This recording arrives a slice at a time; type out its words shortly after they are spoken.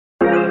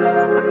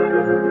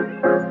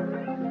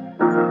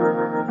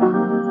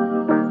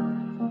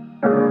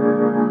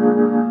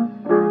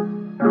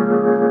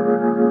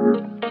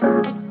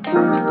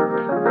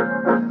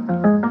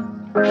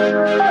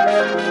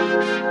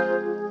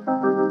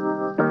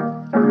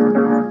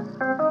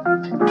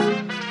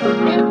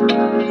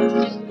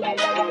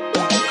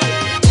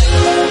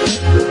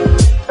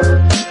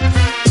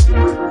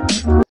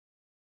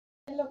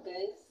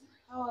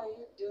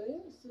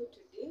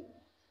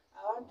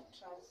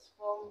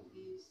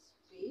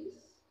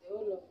space, the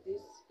whole of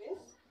this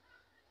space.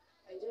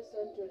 I just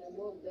want to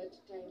remove that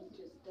time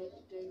to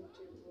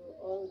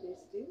all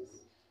these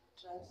things,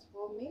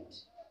 transform it.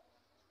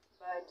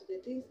 But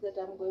the things that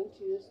I'm going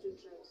to use to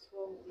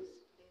transform this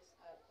place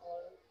are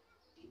all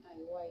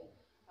DIY.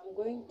 I'm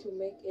going to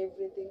make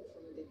everything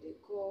from the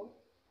decor,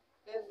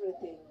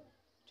 everything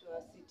to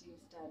a sitting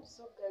stand.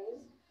 So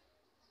guys,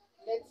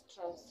 let's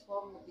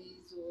transform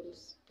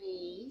this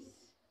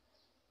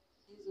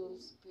whole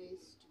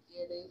space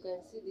together. You can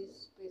see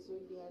this space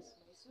only has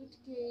my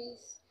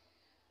suitcase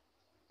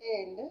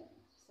and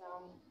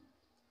some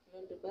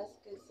laundry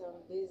baskets,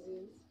 some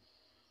basins,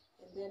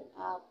 and then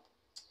up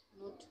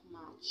not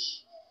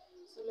much.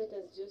 So let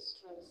us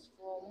just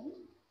transform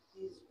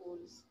this whole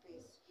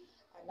space,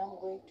 and I'm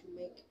going to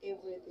make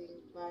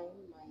everything by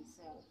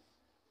myself.